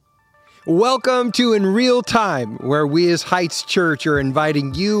Welcome to In Real Time, where we as Heights Church are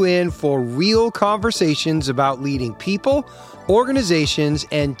inviting you in for real conversations about leading people, organizations,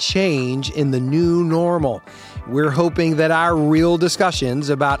 and change in the new normal. We're hoping that our real discussions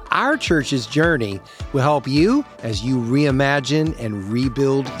about our church's journey will help you as you reimagine and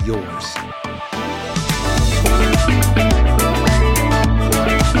rebuild yours.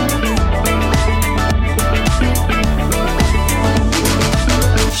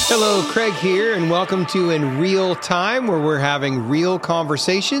 Hello, Craig here, and welcome to In Real Time, where we're having real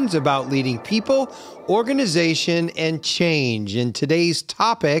conversations about leading people, organization, and change. And today's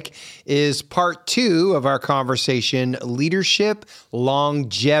topic is part 2 of our conversation, leadership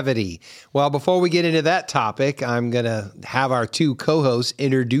longevity. Well, before we get into that topic, I'm going to have our 2 co-hosts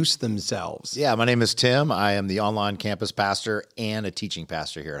introduce themselves. Yeah, my name is Tim. I am the online campus pastor and a teaching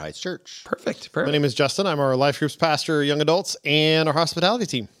pastor here at Heights Church. Perfect. My name is Justin. I'm our life groups pastor, young adults, and our hospitality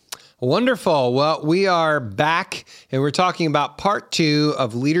team. Wonderful. Well, we are back and we're talking about part 2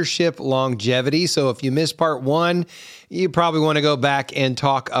 of leadership longevity. So if you missed part 1, you probably want to go back and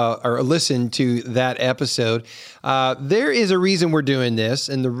talk or listen to that episode. There is a reason we're doing this,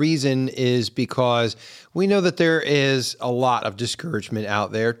 and the reason is because we know that there is a lot of discouragement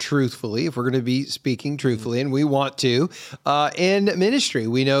out there, truthfully, if we're going to be speaking truthfully, and we want to, in ministry.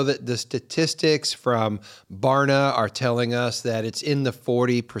 We know that the statistics from Barna are telling us that it's in the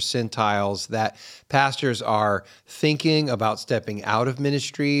 40 percentiles that pastors are thinking about stepping out of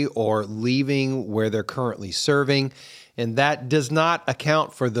ministry or leaving where they're currently serving. And that does not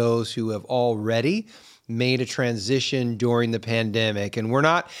account for those who have already made a transition during the pandemic. And we're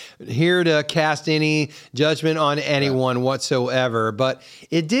not here to cast any judgment on anyone whatsoever, but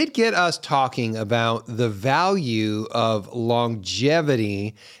it did get us talking about the value of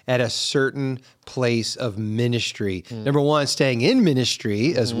longevity at a certain place of ministry. Number one, staying in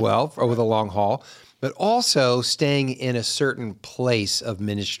ministry as well over the long haul, but also staying in a certain place of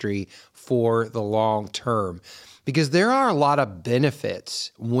ministry for the long term. Because there are a lot of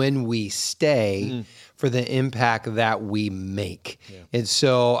benefits when we stay for the impact that we make. Yeah. And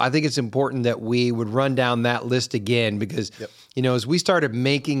so I think it's important that we would run down that list again because, you know, as we started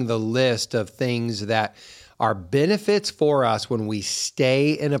making the list of things that are benefits for us when we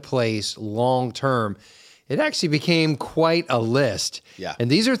stay in a place long term, it actually became quite a list. Yeah. And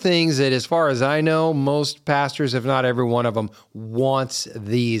these are things that, as far as I know, most pastors, if not every one of them, wants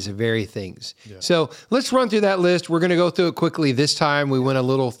these very things. Yeah. So let's run through that list. We're going to go through it quickly this time. We went a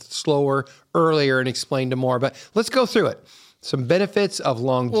little slower earlier and explained more, but let's go through it. Some benefits of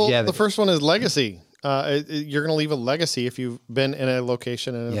longevity. Well, the first one is legacy. You're going to leave a legacy if you've been in a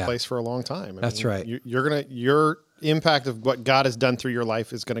location and in a place for a long time. That's right. Your impact of what God has done through your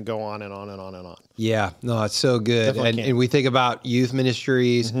life is going to go on and on and on and on. Yeah, no, it's so good. And we think about youth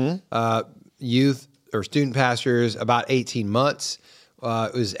ministries, youth or student pastors, about 18 months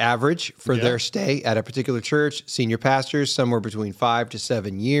was average for their stay at a particular church. Senior pastors, somewhere between 5 to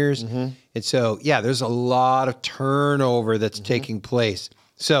 7 years. And so, there's a lot of turnover that's taking place.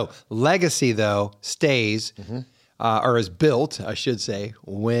 So legacy, though, stays or is built, I should say,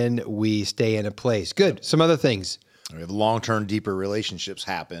 when we stay in a place. Good. Some other things. The long-term, deeper relationships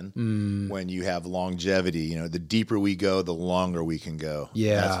happen when you have longevity. You know, the deeper we go, the longer we can go.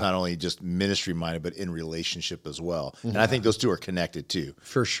 Yeah. And that's not only just ministry-minded, but in relationship as well. And I think those two are connected too.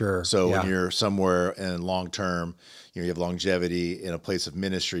 For sure. So when you're somewhere in long-term, you have longevity in a place of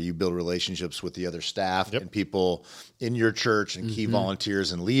ministry, you build relationships with the other staff and people in your church and key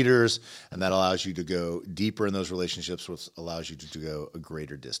volunteers and leaders, and that allows you to go deeper in those relationships, which allows you to go a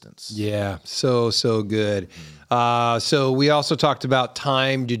greater distance. Yeah, so good. So we also talked about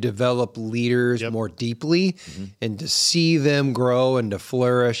time to develop leaders more deeply and to see them grow and to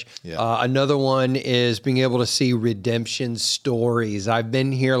flourish. Another one is being able to see redemption stories. I've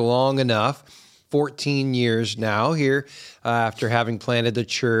been here long enough, 14 years now here after having planted the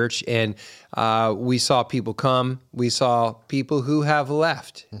church, and we saw people come. We saw people who have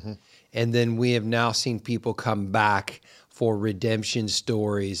left, and then we have now seen people come back for redemption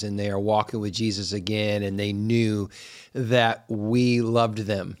stories, and they are walking with Jesus again, and they knew that we loved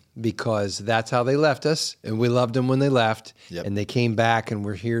them because that's how they left us, and we loved them when they left, and they came back, and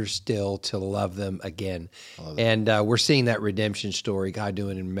we're here still to love them again. And we're seeing that redemption story, God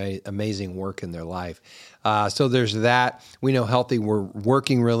doing amazing work in their life. So there's that. We know healthy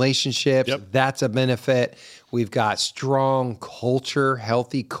working relationships. That's a benefit. We've got strong culture,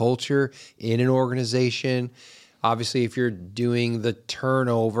 healthy culture in an organization. Obviously, if you're doing the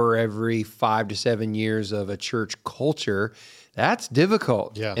turnover every 5 to 7 years of a church culture, That's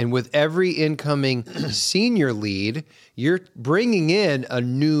difficult. Yeah. And with every incoming senior lead, you're bringing in a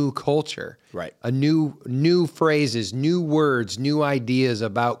new culture. Right. A new phrases, new words, new ideas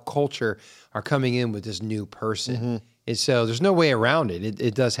about culture are coming in with this new person. And so there's no way around it.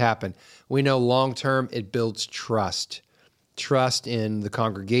 It does happen. We know long term it builds trust. Trust in the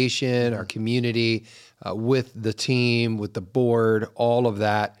congregation, our community, with the team, with the board, all of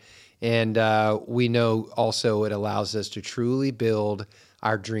that. And we know also it allows us to truly build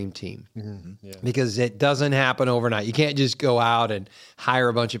our dream team because it doesn't happen overnight. You can't just go out and hire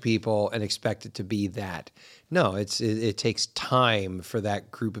a bunch of people and expect it to be that. No, it takes time for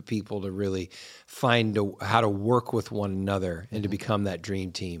that group of people to really find how to work with one another and to become that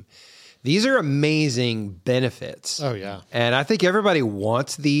dream team. These are amazing benefits. Oh, yeah. And I think everybody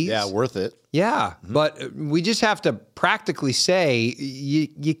wants these. Yeah, worth it. Yeah, but we just have to practically say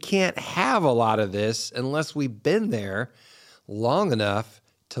you can't have a lot of this unless we've been there long enough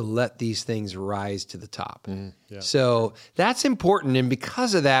to let these things rise to the top. So that's important. And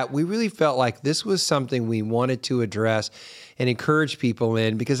because of that, we really felt like this was something we wanted to address and encourage people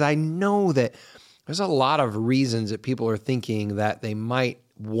in, because I know that there's a lot of reasons that people are thinking that they might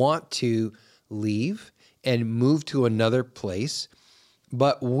want to leave and move to another place.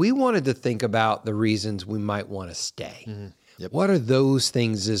 But we wanted to think about the reasons we might want to stay. Yep. What are those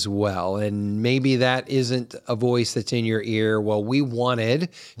things as well? And maybe that isn't a voice that's in your ear. Well, we wanted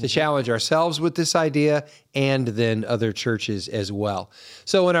to challenge ourselves with this idea and then other churches as well.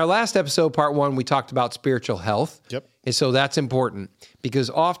 So in our last episode, part 1, we talked about spiritual health. Yep. And so that's important because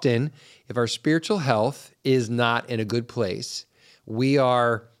often if our spiritual health is not in a good place, we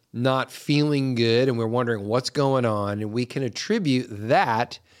are not feeling good and we're wondering what's going on, and we can attribute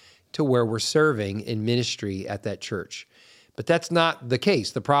that to where we're serving in ministry at that church. But that's not the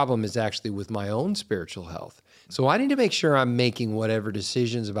case. The problem is actually with my own spiritual health. So I need to make sure I'm making whatever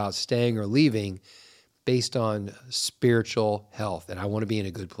decisions about staying or leaving based on spiritual health, and I want to be in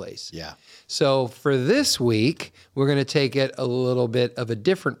a good place. Yeah. So for this week, we're going to take it a little bit of a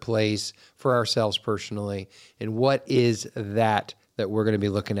different place for ourselves personally. And what is that we're going to be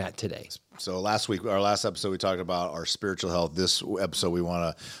looking at today? So our last episode, we talked about our spiritual health. This episode, we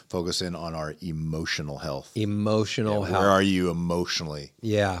want to focus in on our emotional health. Emotional health. Where are you emotionally?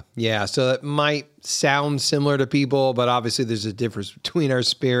 Yeah. So that might sound similar to people, but obviously there's a difference between our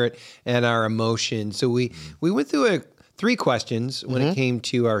spirit and our emotion. So we went through 3 questions when it came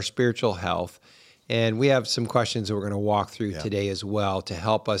to our spiritual health. And we have some questions that we're going to walk through today as well to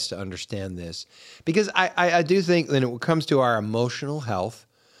help us to understand this. Because I do think that when it comes to our emotional health,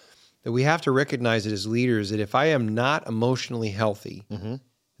 that we have to recognize it as leaders that if I am not emotionally healthy,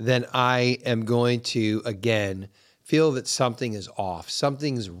 then I am going to, again, feel that something is off,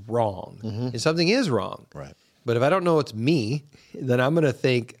 something's wrong, and something is wrong. Right. But if I don't know it's me, then I'm going to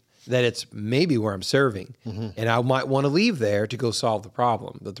think that it's maybe where I'm serving, and I might want to leave there to go solve the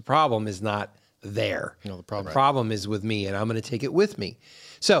problem. But the problem is not there. No, the problem is with me, and I'm going to take it with me.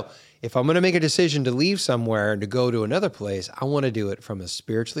 So if I'm going to make a decision to leave somewhere and to go to another place, I want to do it from a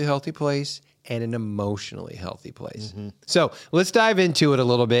spiritually healthy place and an emotionally healthy place. So let's dive into it a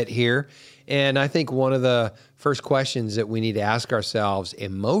little bit here. And I think one of the first questions that we need to ask ourselves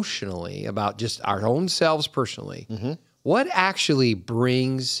emotionally about just our own selves personally, what actually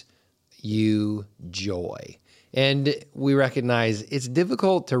brings you joy? And we recognize it's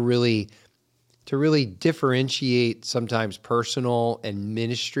difficult to really differentiate sometimes personal and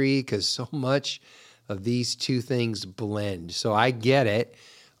ministry because so much of these two things blend. So I get it,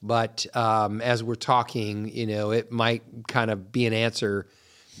 but as we're talking, it might kind of be an answer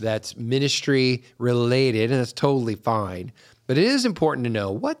that's ministry related, and that's totally fine. But it is important to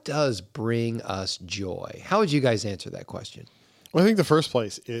know, what does bring us joy? How would you guys answer that question? Well, I think the first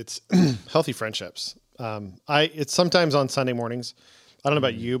place, it's healthy friendships. It's sometimes on Sunday mornings. I don't know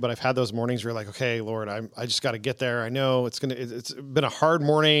about you, but I've had those mornings where you're like, okay, Lord, I just got to get there. I know it's been a hard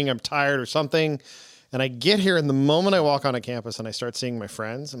morning. I'm tired or something. And I get here, and the moment I walk onto campus and I start seeing my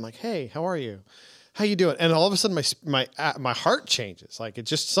friends, I'm like, hey, how are you? How you doing? And all of a sudden my heart changes. Like, it's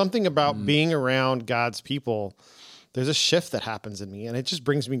just something about being around God's people. There's a shift that happens in me, and it just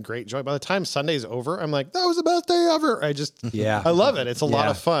brings me great joy. By the time Sunday's over, I'm like, that was the best day ever. I love it. It's a lot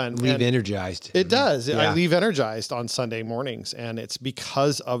of fun. Leave energized. It does. Yeah. I leave energized on Sunday mornings, and it's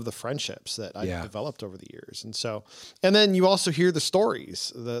because of the friendships that I've developed over the years. And then you also hear the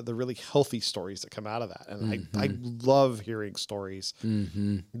stories, the really healthy stories that come out of that. And I love hearing stories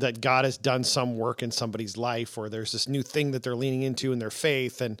that God has done some work in somebody's life, or there's this new thing that they're leaning into in their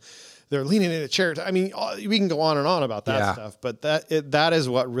faith, and they're leaning into chairs. I mean, we can go on and on about that stuff, but that is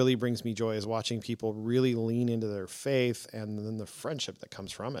what really brings me joy, is watching people really lean into their faith and then the friendship that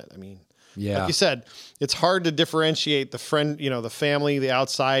comes from it. I mean, like you said, it's hard to differentiate the friend, the family, the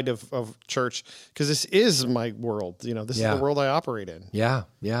outside of church, because this is my world. This is the world I operate in. Yeah,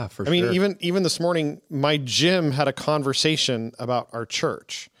 for sure. I mean, even this morning, my gym had a conversation about our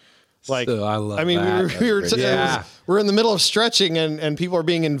church. Like, so I love that. We're in the middle of stretching, and people are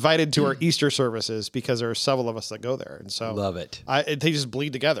being invited to our Easter services because there are several of us that go there, and so love it. They just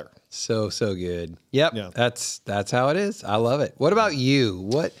bleed together. So good. Yep, that's how it is. I love it. What about you?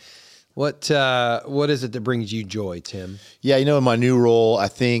 What is it that brings you joy, Tim? Yeah, in my new role, I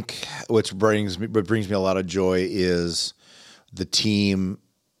think what brings me a lot of joy is the team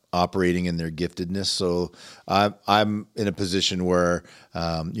operating in their giftedness. So I'm in a position where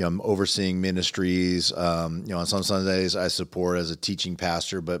I'm overseeing ministries. On some Sundays I support as a teaching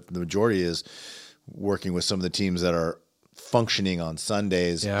pastor, but the majority is working with some of the teams that are functioning on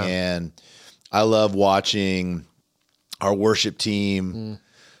Sundays. Yeah. And I love watching our worship team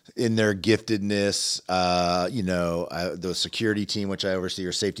in their giftedness. The security team, which I oversee,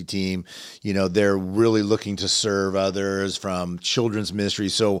 or safety team, they're really looking to serve others, from children's ministry.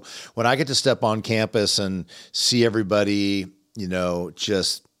 So when I get to step on campus and see everybody,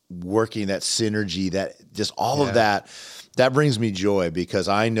 just working that synergy, that just all of that brings me joy, because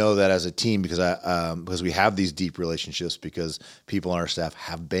I know that as a team, because we have these deep relationships, because people on our staff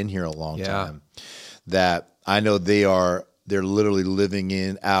have been here a long time, that I know they're literally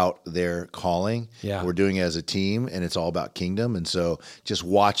living out their calling. Yeah. We're doing it as a team, and it's all about kingdom. And so just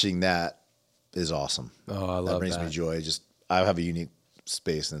watching that is awesome. Oh, I love that. That brings me joy. I have a unique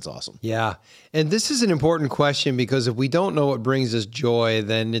space, and it's awesome. Yeah. And this is an important question, because if we don't know what brings us joy,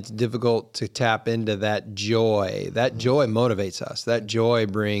 then it's difficult to tap into that joy. That joy motivates us. That joy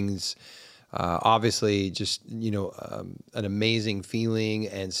brings obviously just, an amazing feeling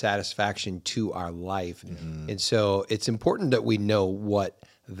and satisfaction to our life. Mm-hmm. And so it's important that we know what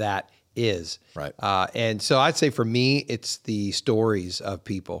that is. Right. And so I'd say for me, it's the stories of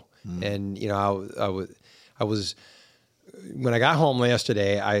people. Mm-hmm. And, I was, when I got home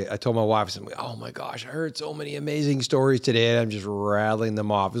yesterday, I told my wife, I said, oh my gosh, I heard so many amazing stories today, and I'm just rattling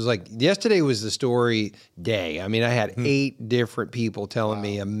them off. It was like, yesterday was the story day. I mean, I had 8 different people telling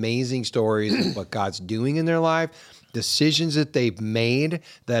me amazing stories of what God's doing in their life, decisions that they've made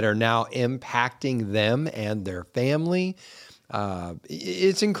that are now impacting them and their family.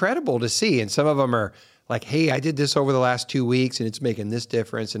 It's incredible to see. And some of them are like, hey, I did this over the last 2 weeks and it's making this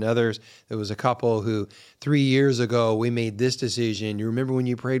difference. And others, there was a couple who 3 years ago, we made this decision. You remember when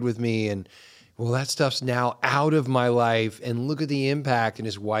you prayed with me? And well, that stuff's now out of my life. And look at the impact. And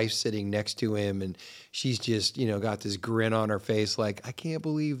his wife's sitting next to him. And she's just, got this grin on her face like, I can't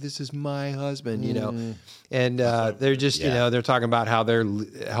believe this is my husband, And they're just, they're talking about how they're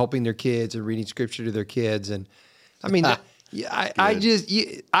helping their kids and reading scripture to their kids. And I mean,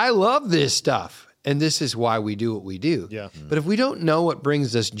 I love this stuff. And this is why we do what we do. Yeah. But if we don't know what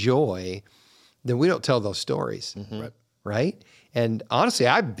brings us joy, then we don't tell those stories. Mm-hmm. Right? And honestly,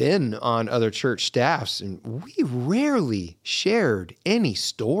 I've been on other church staffs, and we rarely shared any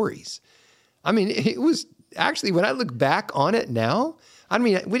stories. I mean, it was actually, when I look back on it now, I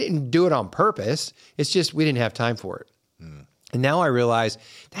mean, we didn't do it on purpose. It's just we didn't have time for it. Mm. And now I realize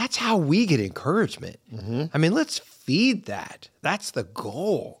that's how we get encouragement. Mm-hmm. I mean, let's feed that. That's the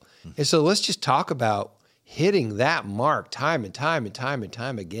goal. And so let's just talk about hitting that mark time and time and time and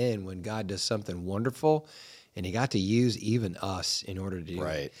time again when God does something wonderful, and he got to use even us in order to do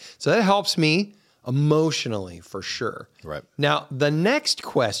it. So that helps me emotionally for sure. Right. Now, the next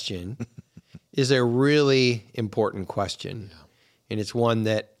question is a really important question, and it's one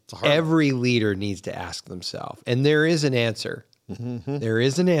that every leader needs to ask themselves. And there is an answer. Mm-hmm. There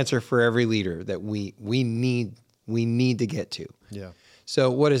is an answer for every leader that we need to get to. Yeah. So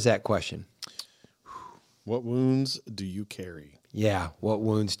what is that question? What wounds do you carry? Yeah, what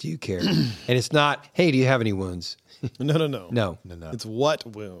wounds do you carry? And it's not, hey, do you have any wounds? No. It's what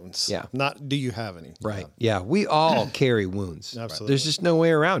wounds. Yeah. Not do you have any. Right. Yeah, we all carry wounds. Absolutely. There's just no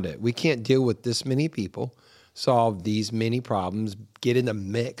way around it. We can't deal with this many people, solve these many problems, get in the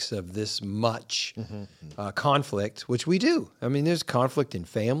mix of this much conflict, which we do. I mean, there's conflict in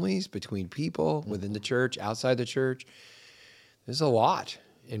families, between people, within the church, outside the church. There's a lot,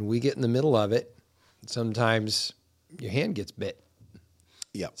 and we get in the middle of it. Sometimes your hand gets bit.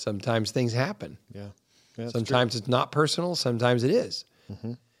 Yeah. Sometimes things happen. Yeah. Sometimes it's not personal. Sometimes it is.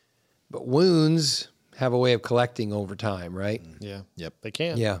 Mm-hmm. But wounds have a way of collecting over time, right? Yeah. Yep. They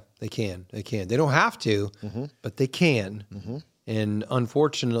can. Yeah, they can. They don't have to, but they can. Mm-hmm. And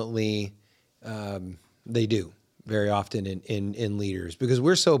unfortunately, they do very often in leaders because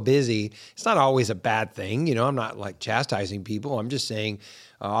we're so busy. It's not always a bad thing. I'm not like chastising people. I'm just saying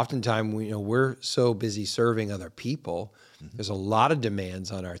oftentimes we're so busy serving other people. There's a lot of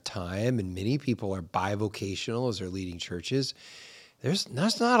demands on our time, and many people are bivocational as they're leading churches.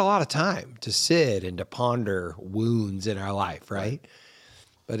 That's not a lot of time to sit and to ponder wounds in our life, right?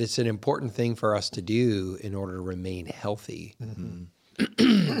 But it's an important thing for us to do in order to remain healthy.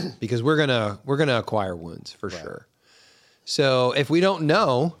 Because we're gonna acquire wounds for sure. So if we don't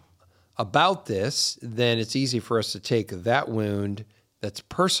know about this, then it's easy for us to take that wound that's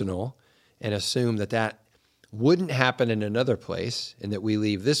personal and assume that wouldn't happen in another place, and that we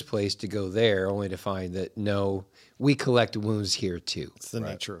leave this place to go there, only to find that no, we collect wounds here too. It's the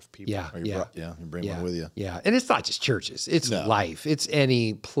nature of people. You bring one with you. Yeah, and it's not just churches; it's life. It's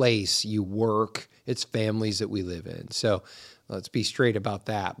any place you work. It's families that we live in. So let's be straight about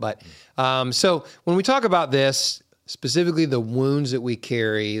that. But so when we talk about this, specifically the wounds that we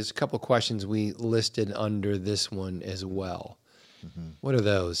carry, there's a couple of questions we listed under this one as well. What are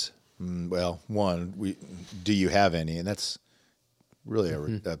those? Well, one, do you have any? And that's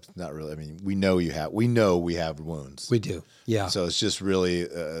really that's not really. I mean, we know we have wounds. We do. Yeah. So it's just really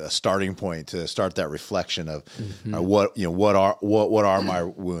a starting point to start that reflection of what are my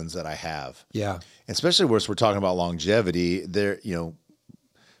wounds that I have. Yeah. And especially when we're talking about longevity, there,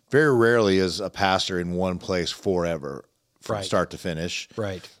 very rarely is a pastor in one place forever from start to finish.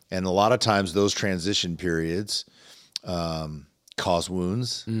 Right. And a lot of times those transition periods cause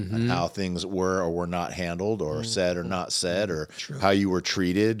wounds and how things were or were not handled or said or not said or how you were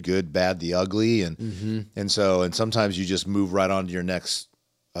treated, good, bad, the ugly. And sometimes you just move right on to your next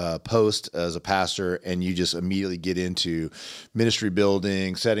post as a pastor, and you just immediately get into ministry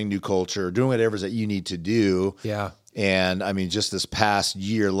building, setting new culture, doing whatever that you need to do. Yeah. And I mean, just this last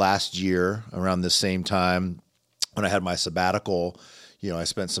year, around the same time when I had my sabbatical, I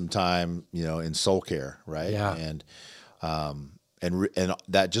spent some time, in soul care. Right. Yeah. And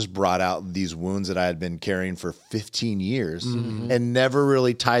that just brought out these wounds that I had been carrying for 15 years and never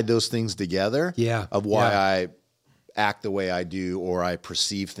really tied those things together. Yeah. Of why I act the way I do or I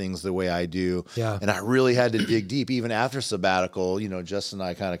perceive things the way I do. Yeah. And I really had to dig deep. Even after sabbatical, Justin and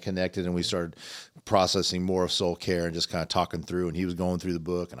I kind of connected and we started processing more of soul care and just kind of talking through, and he was going through the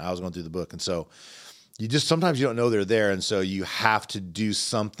book and I was going through the book. And so sometimes you don't know they're there. And so you have to do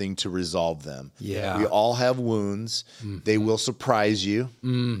something to resolve them. Yeah. We all have wounds. They will surprise you.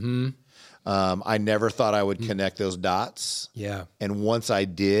 I never thought I would connect those dots. Yeah. And once I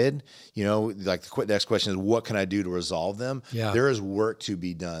did, like the next question is, what can I do to resolve them? Yeah. There is work to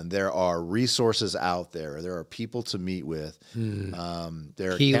be done. There are resources out there. There are people to meet with.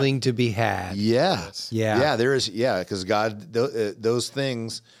 There Healing to be had. Yeah. Yeah. Yeah. There is. Yeah. Because God, those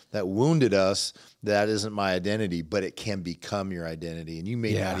things that wounded us, that isn't my identity, but it can become your identity. And you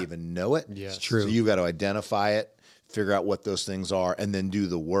may not even know it. Yes. It's true. So you've got to identify it, figure out what those things are, and then do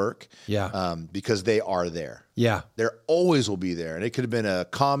the work. Yeah. Because they are there. Yeah. There always will be there. And it could have been a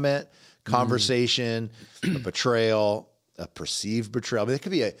comment, conversation, a betrayal, a perceived betrayal. I mean, it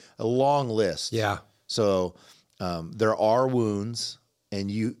could be a long list. Yeah. So there are wounds, and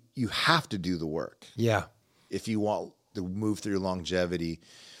you have to do the work. Yeah. If you want to move through longevity,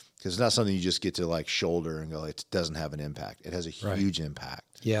 because it's not something you just get to like shoulder and go, it doesn't have an impact. It has a huge impact.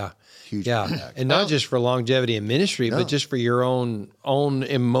 Yeah. Huge Yeah. impact. And not just for longevity in ministry, but just for your own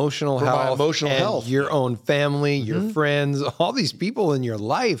emotional For my health. emotional and health. your own family, your friends, all these people in your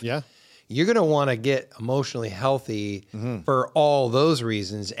life. Yeah. You're going to want to get emotionally healthy for all those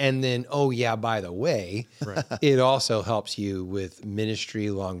reasons. And then, by the way, it also helps you with ministry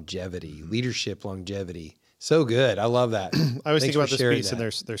longevity, leadership longevity. So good. I love that. I always think about this piece, that.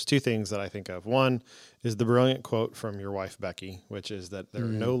 and there's two things that I think of. One is the brilliant quote from your wife, Becky, which is that there are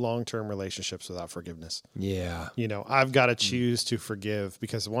no long-term relationships without forgiveness. Yeah. I've got to choose to forgive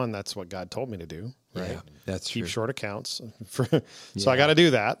because, one, that's what God told me to do, right? Yeah, that's Keep true. short accounts. So I got to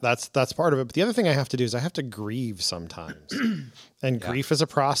do that. That's part of it. But the other thing I have to do is I have to grieve sometimes. And grief is a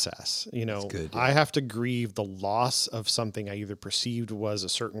process. good, I have to grieve the loss of something I either perceived was a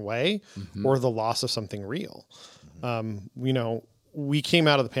certain way or the loss of something real. We came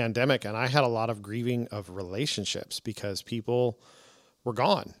out of the pandemic and I had a lot of grieving of relationships because people were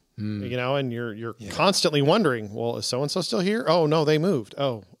gone, and you're constantly wondering, well, is so-and-so still here? Oh, no, they moved.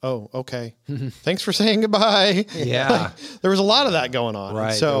 Oh, okay. Thanks for saying goodbye. Yeah. There was a lot of that going on.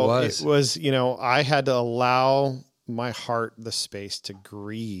 Right, So there it was, I had to allow my heart the space to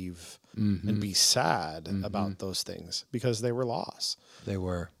grieve and be sad about those things because they were loss. They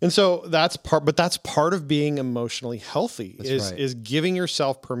were. And so that's part of being emotionally healthy is giving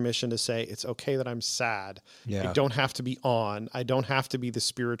yourself permission to say, it's okay that I'm sad. Yeah. I don't have to be on. I don't have to be the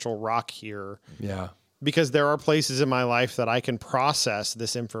spiritual rock here. Yeah. Because there are places in my life that I can process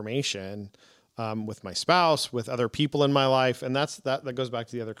this information with my spouse, with other people in my life. And that goes back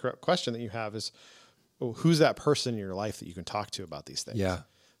to the other question that you have is, who's that person in your life that you can talk to about these things? Yeah.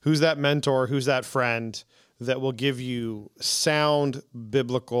 Who's that mentor? Who's that friend that will give you sound,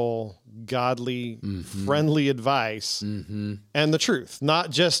 biblical, godly, friendly advice and the truth, not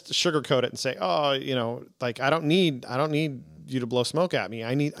just sugarcoat it and say, oh, like I don't need you to blow smoke at me.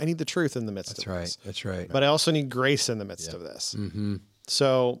 I need the truth in the midst of this. That's right. But I also need grace in the midst of this.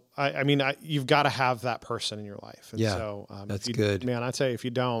 So, you've got to have that person in your life. And so, that's good. Man, I'd say if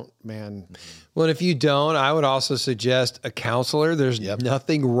you don't, man. Well, if you don't, I would also suggest a counselor. There's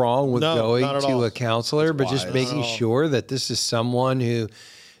nothing wrong with going to a counselor, but just making sure that this is someone who,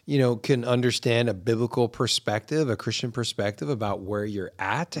 can understand a biblical perspective, a Christian perspective about where you're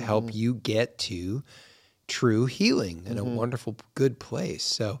at to help you get to true healing in a wonderful, good place.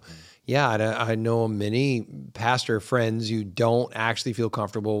 So, I know many pastor friends who don't actually feel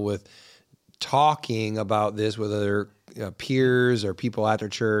comfortable with talking about this with other peers or people at their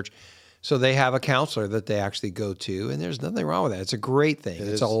church. So they have a counselor that they actually go to, and there's nothing wrong with that. It's a great thing.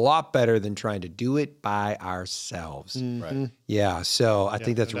 It's a lot better than trying to do it by ourselves. Right. Yeah, so I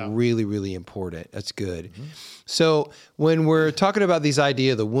think that's really, really important. That's good. So when we're talking about these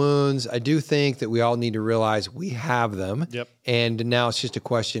idea of the wounds, I do think that we all need to realize we have them. Yep. And now it's just a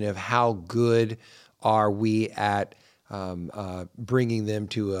question of how good are we at bringing them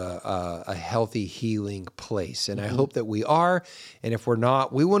to a healthy healing place. And I hope that we are. And if we're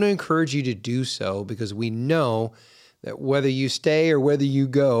not, we want to encourage you to do so, because we know that whether you stay or whether you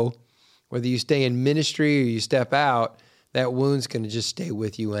go, whether you stay in ministry or you step out, that wound's going to just stay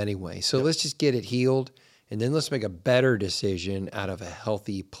with you anyway. So let's just get it healed, and then let's make a better decision out of a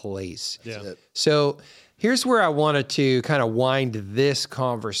healthy place. Yeah. So here's where I wanted to kind of wind this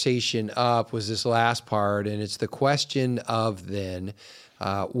conversation up, was this last part, and it's the question of then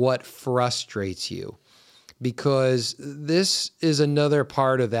what frustrates you? Because this is another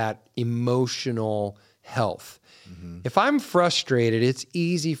part of that emotional health. If I'm frustrated, it's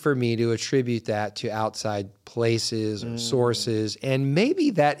easy for me to attribute that to outside places or sources, and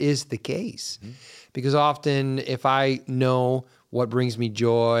maybe that is the case. Because often if I know what brings me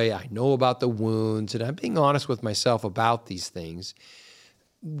joy, I know about the wounds, and I'm being honest with myself about these things,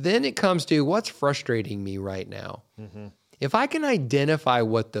 then it comes to what's frustrating me right now. If I can identify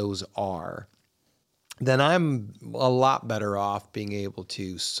what those are, then I'm a lot better off being able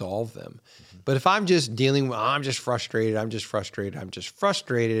to solve them. But if I'm just dealing with, I'm just frustrated,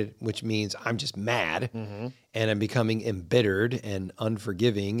 which means I'm just mad and I'm becoming embittered and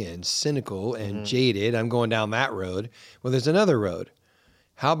unforgiving and cynical and jaded, I'm going down that road. Well, there's another road.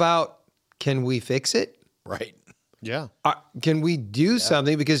 How about, can we fix it? Right. Yeah. Can we do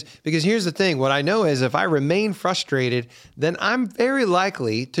something? Because here's the thing. What I know is if I remain frustrated, then I'm very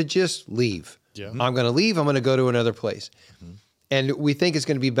likely to just leave. Yeah. I'm going to leave. I'm going to go to another place. And we think it's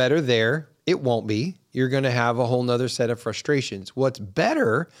going to be better there. It won't be. You're going to have a whole nother set of frustrations. What's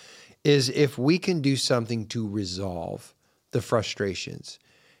better is if we can do something to resolve the frustrations.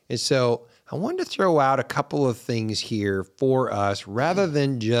 And so I wanted to throw out a couple of things here for us, rather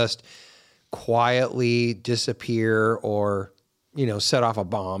than just quietly disappear or, set off a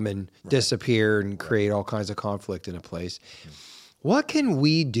bomb and disappear and create all kinds of conflict in a place. What can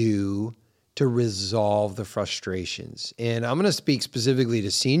we do to resolve the frustrations? And I'm going to speak specifically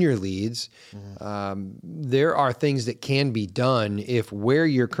to senior leads. There are things that can be done if where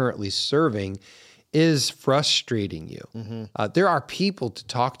you're currently serving is frustrating you. There are people to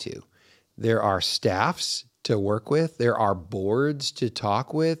talk to. There are staffs to work with. There are boards to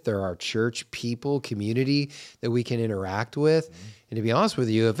talk with. There are church people, community that we can interact with. And to be honest with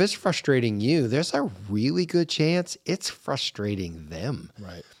you, if it's frustrating you, there's a really good chance it's frustrating them.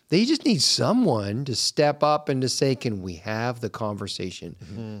 Right. They just need someone to step up and to say, can we have the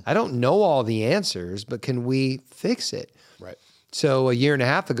conversation? I don't know all the answers, but can we fix it? Right. So a year and a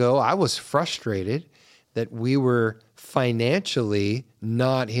half ago, I was frustrated that we were financially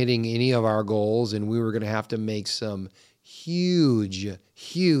not hitting any of our goals, and we were going to have to make some huge,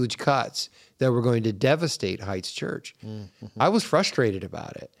 huge cuts that were going to devastate Heights Church. I was frustrated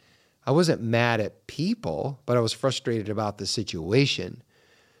about it. I wasn't mad at people, but I was frustrated about the situation.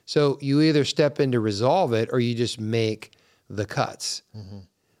 So you either step in to resolve it or you just make the cuts.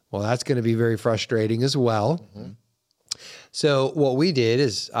 Well, that's going to be very frustrating as well. So what we did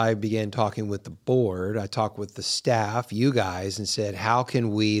is I began talking with the board. I talked with the staff, you guys, and said, how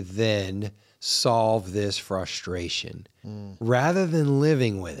can we then solve this frustration rather than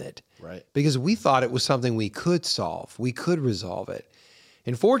living with it? Right. Because we thought it was something we could solve. We could resolve it.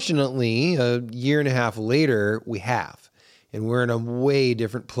 And fortunately, a year and a half later, we have. And we're in a way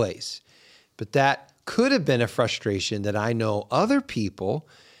different place. But that could have been a frustration that I know other people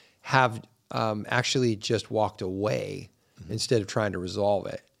have actually just walked away instead of trying to resolve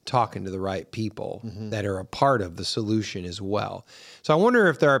it, talking to the right people that are a part of the solution as well. So I wonder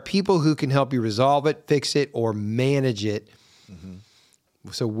if there are people who can help you resolve it, fix it, or manage it.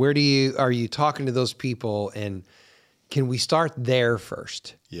 So are you talking to those people, and can we start there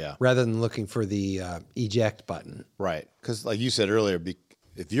first? Yeah. Rather than looking for the eject button. Right. Because like you said earlier,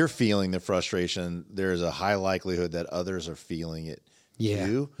 if you're feeling the frustration, there's a high likelihood that others are feeling it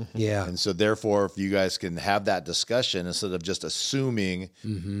too. Yeah. And so therefore, if you guys can have that discussion instead of just assuming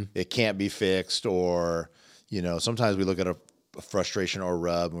it can't be fixed, or, sometimes we look at a frustration or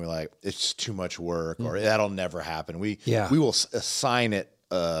rub and we're like, it's too much work or that'll never happen. We will assign it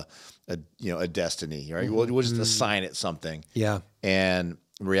a destiny, right? We'll just assign it something. Yeah. And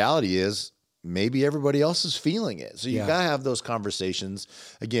the reality is maybe everybody else is feeling it. So you got to have those conversations.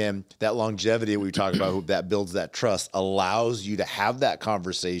 Again, that longevity we talked about that builds that trust allows you to have that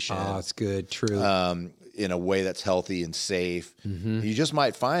conversation. Oh, it's good. True. In a way that's healthy and safe. You just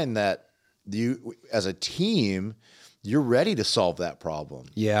might find that you, as a team, you're ready to solve that problem.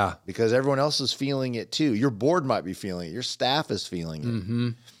 Yeah. Because everyone else is feeling it too. Your board might be feeling it. Your staff is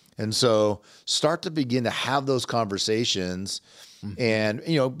feeling it. And so start to begin to have those conversations and,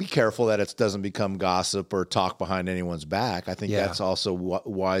 be careful that it doesn't become gossip or talk behind anyone's back. I think that's also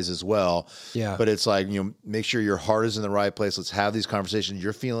wise as well. Yeah. But it's like, make sure your heart is in the right place. Let's have these conversations.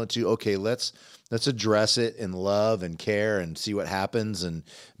 You're feeling it too. Okay, let's address it in love and care and see what happens and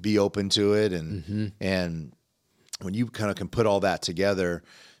be open to it. And when you kind of can put all that together,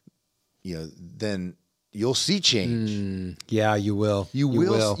 then you'll see change. Yeah, you will. You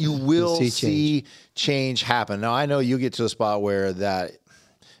will see change happen. Now, I know you get to a spot where that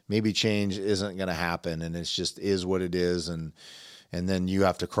maybe change isn't going to happen, and it's just is what it is, and then you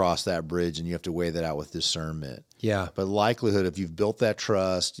have to cross that bridge, and you have to weigh that out with discernment. Yeah. But likelihood, if you've built that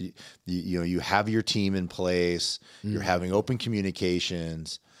trust, you have your team in place, you're having open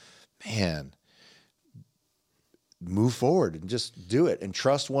communications, man, move forward and just do it and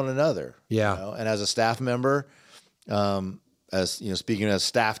trust one another. Yeah. And as a staff member, speaking as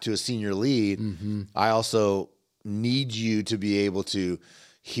staff to a senior lead, I also need you to be able to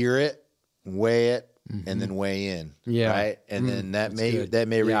hear it, weigh it, and then weigh in. Yeah. Right. And then that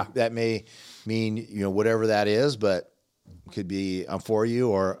may mean, whatever that is, but it could be I'm for you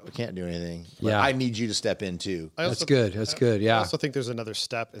or I can't do anything. But I need you to step in too. That's good. Yeah. I also think there's another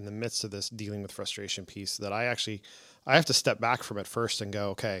step in the midst of this dealing with frustration piece that I have to step back from it first and go,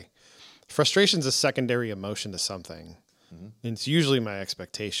 okay, frustration is a secondary emotion to something. And it's usually my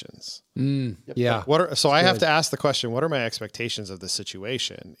expectations. Yeah. I have to ask the question, what are my expectations of the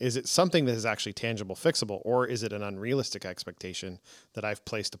situation? Is it something that is actually tangible, fixable, or is it an unrealistic expectation that I've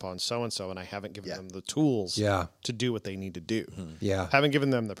placed upon so-and-so and I haven't given them the tools to do what they need to do? Yeah. Haven't given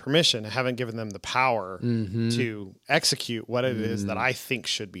them the permission, haven't given them the power to execute what it is that I think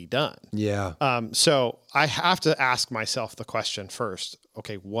should be done. Yeah. So I have to ask myself the question first,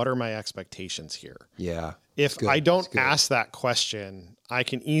 okay, what are my expectations here? Yeah. If I don't ask that question, I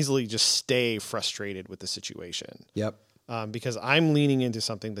can easily just stay frustrated with the situation. Yep. Because I'm leaning into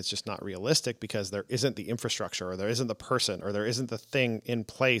something that's just not realistic because there isn't the infrastructure or there isn't the person or there isn't the thing in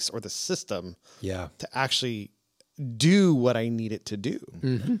place or the system to actually do what I need it to do.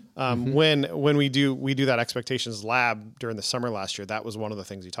 When we do that expectations lab during the summer last year, that was one of the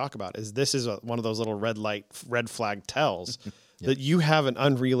things we talk about is this is one of those little red flag tells that you have an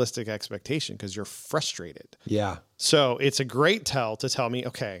unrealistic expectation because you're frustrated. Yeah. So it's a great tell to tell me,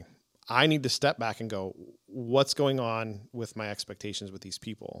 okay, I need to step back and go, what's going on with my expectations with these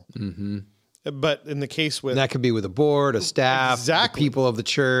people? But in the case with... And that could be with a board, a staff, the people of the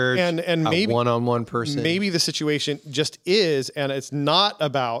church, and maybe a one-on-one person. Maybe the situation just is, and it's not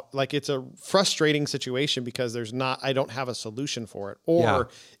about, like, it's a frustrating situation because I don't have a solution for it, or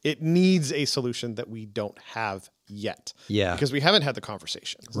it needs a solution that we don't have yet. Yeah. Because we haven't had the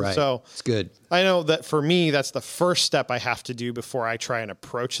conversation. Right. So it's good. I know that for me, that's the first step I have to do before I try and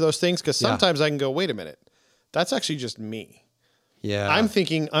approach those things. Because sometimes I can go, wait a minute, that's actually just me. Yeah. I'm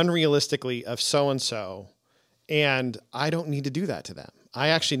thinking unrealistically of so-and-so, and I don't need to do that to them. I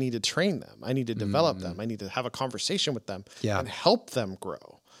actually need to train them. I need to develop them. I need to have a conversation with them and help them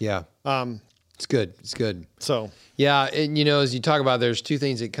grow. Yeah. It's good. It's good. So, yeah. And, as you talk about, there's two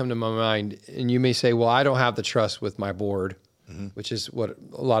things that come to my mind. And you may say, well, I don't have the trust with my board, which is what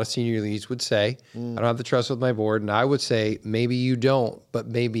a lot of senior leads would say. I don't have the trust with my board. And I would say, maybe you don't, but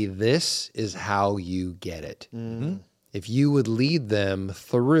maybe this is how you get it. If you would lead them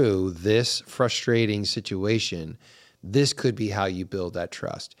through this frustrating situation, this could be how you build that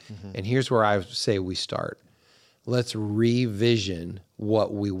trust. And here's where I say we start. Let's revision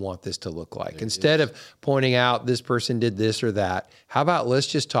what we want this to look like. Instead of pointing out this person did this or that, how about let's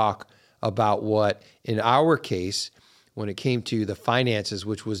just talk about what, in our case, when it came to the finances,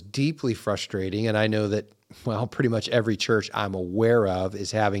 which was deeply frustrating, and I know that, well, pretty much every church I'm aware of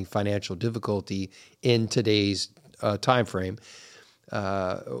is having financial difficulty in today's time frame.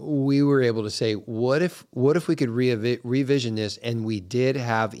 We were able to say, what if we could revision this and we did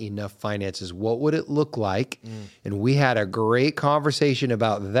have enough finances? What would it look like? And we had a great conversation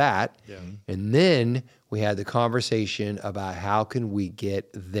about that. Yeah. And then we had the conversation about how can we get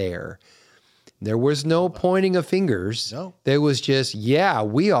there? There was no pointing of fingers. No. There was just, yeah,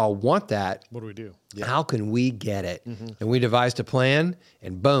 we all want that. what do we do? Yeah. How can we get it? And we devised a plan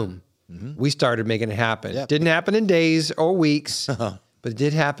and boom. We started making it happen. Yep. Didn't happen in days or weeks, but it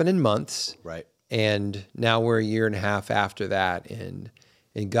did happen in months. Right. And now we're a year and a half after that, and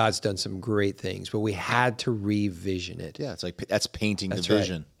God's done some great things, but we had to revision it. Yeah, it's like that's painting That's the right.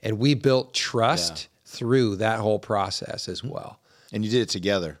 vision. And we built trust through that whole process as well. And you did it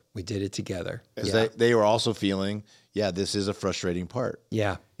together. We did it together. Because they were also feeling, this is a frustrating part.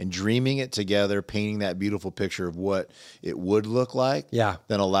 Yeah. And dreaming it together, painting that beautiful picture of what it would look like, then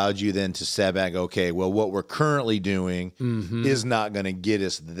allowed you then to step back, okay, well, what we're currently doing is not going to get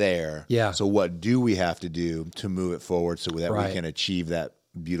us there. Yeah. So what do we have to do to move it forward so that Right. we can achieve that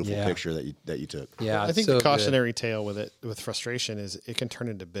beautiful Yeah. picture that you took? Yeah. I think so the good. cautionary tale with frustration is it can turn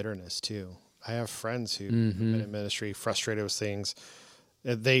into bitterness too. I have friends who have been in ministry frustrated with things.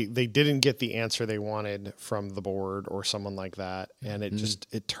 They didn't get the answer they wanted from the board or someone like that, and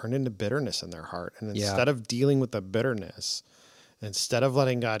it turned into bitterness in their heart. And instead of dealing with the bitterness, instead of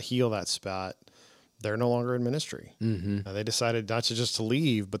letting God heal that spot, they're no longer in ministry. They decided not to just to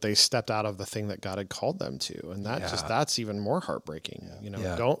leave, but they stepped out of the thing that God had called them to, and that's even more heartbreaking.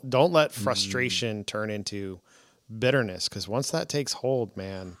 Don't let frustration turn into bitterness, because once that takes hold,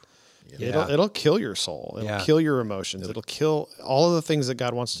 man. It'll kill your soul. It'll kill your emotions. It'll kill all of the things that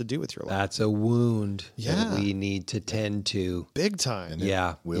God wants to do with your life. That's a wound that we need to tend to. Big time. Big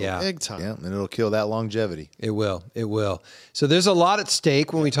time. Yeah, and it'll kill that longevity. It will. It will. So there's a lot at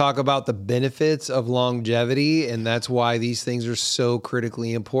stake when we talk about the benefits of longevity, and that's why these things are so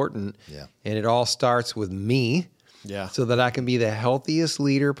critically important. Yeah. And it all starts with me so that I can be the healthiest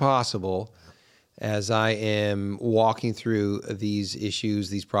leader possible as I am walking through these issues,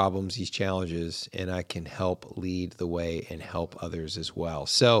 these problems, these challenges, and I can help lead the way and help others as well.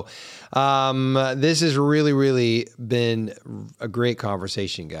 So this has really, really been a great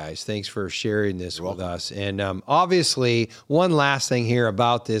conversation, guys. Thanks for sharing this with us. And obviously, one last thing here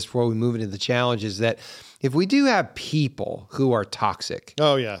about this before we move into the challenge is that if we do have people who are toxic,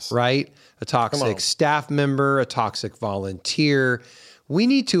 right? A toxic staff member, a toxic volunteer, we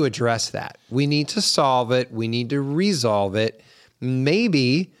need to address that. We need to solve it. We need to resolve it.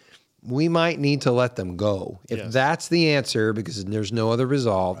 Maybe we might need to let them go. If that's the answer, because there's no other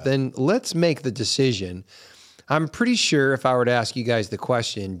resolve, then let's make the decision. I'm pretty sure if I were to ask you guys the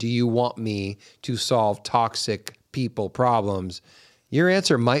question, do you want me to solve toxic people problems? Your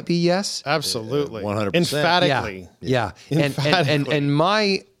answer might be yes. Absolutely. 100%. Emphatically. Yeah. And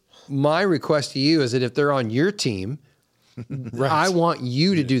my request to you is that if they're on your team, I want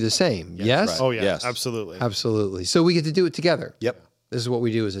you to do the same. Yes? Right. Oh, yeah. Yes. Absolutely. Absolutely. So we get to do it together. Yep. This is what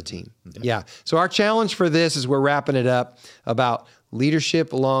we do as a team. Yeah. So our challenge for this is we're wrapping it up about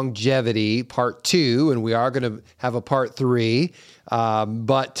leadership longevity, part 2, and we are going to have a part 3.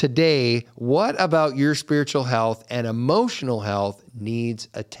 But today, what about your spiritual health and emotional health needs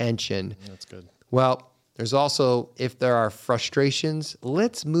attention? That's good. Well, there's also, if there are frustrations,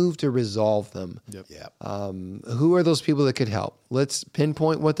 let's move to resolve them. Yep. Who are those people that could help? Let's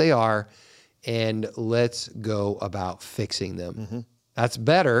pinpoint what they are, and let's go about fixing them. That's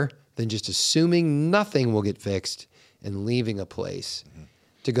better than just assuming nothing will get fixed and leaving a place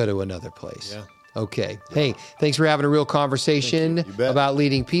to go to another place. Yeah. Okay. Hey, thanks for having a real conversation about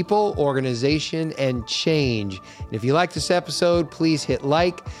leading people, organization, and change. And if you like this episode, please hit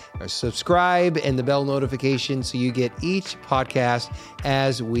like or subscribe and the bell notification so you get each podcast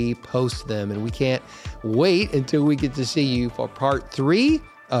as we post them. And we can't wait until we get to see you for part 3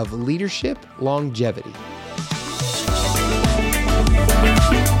 of Leadership Longevity.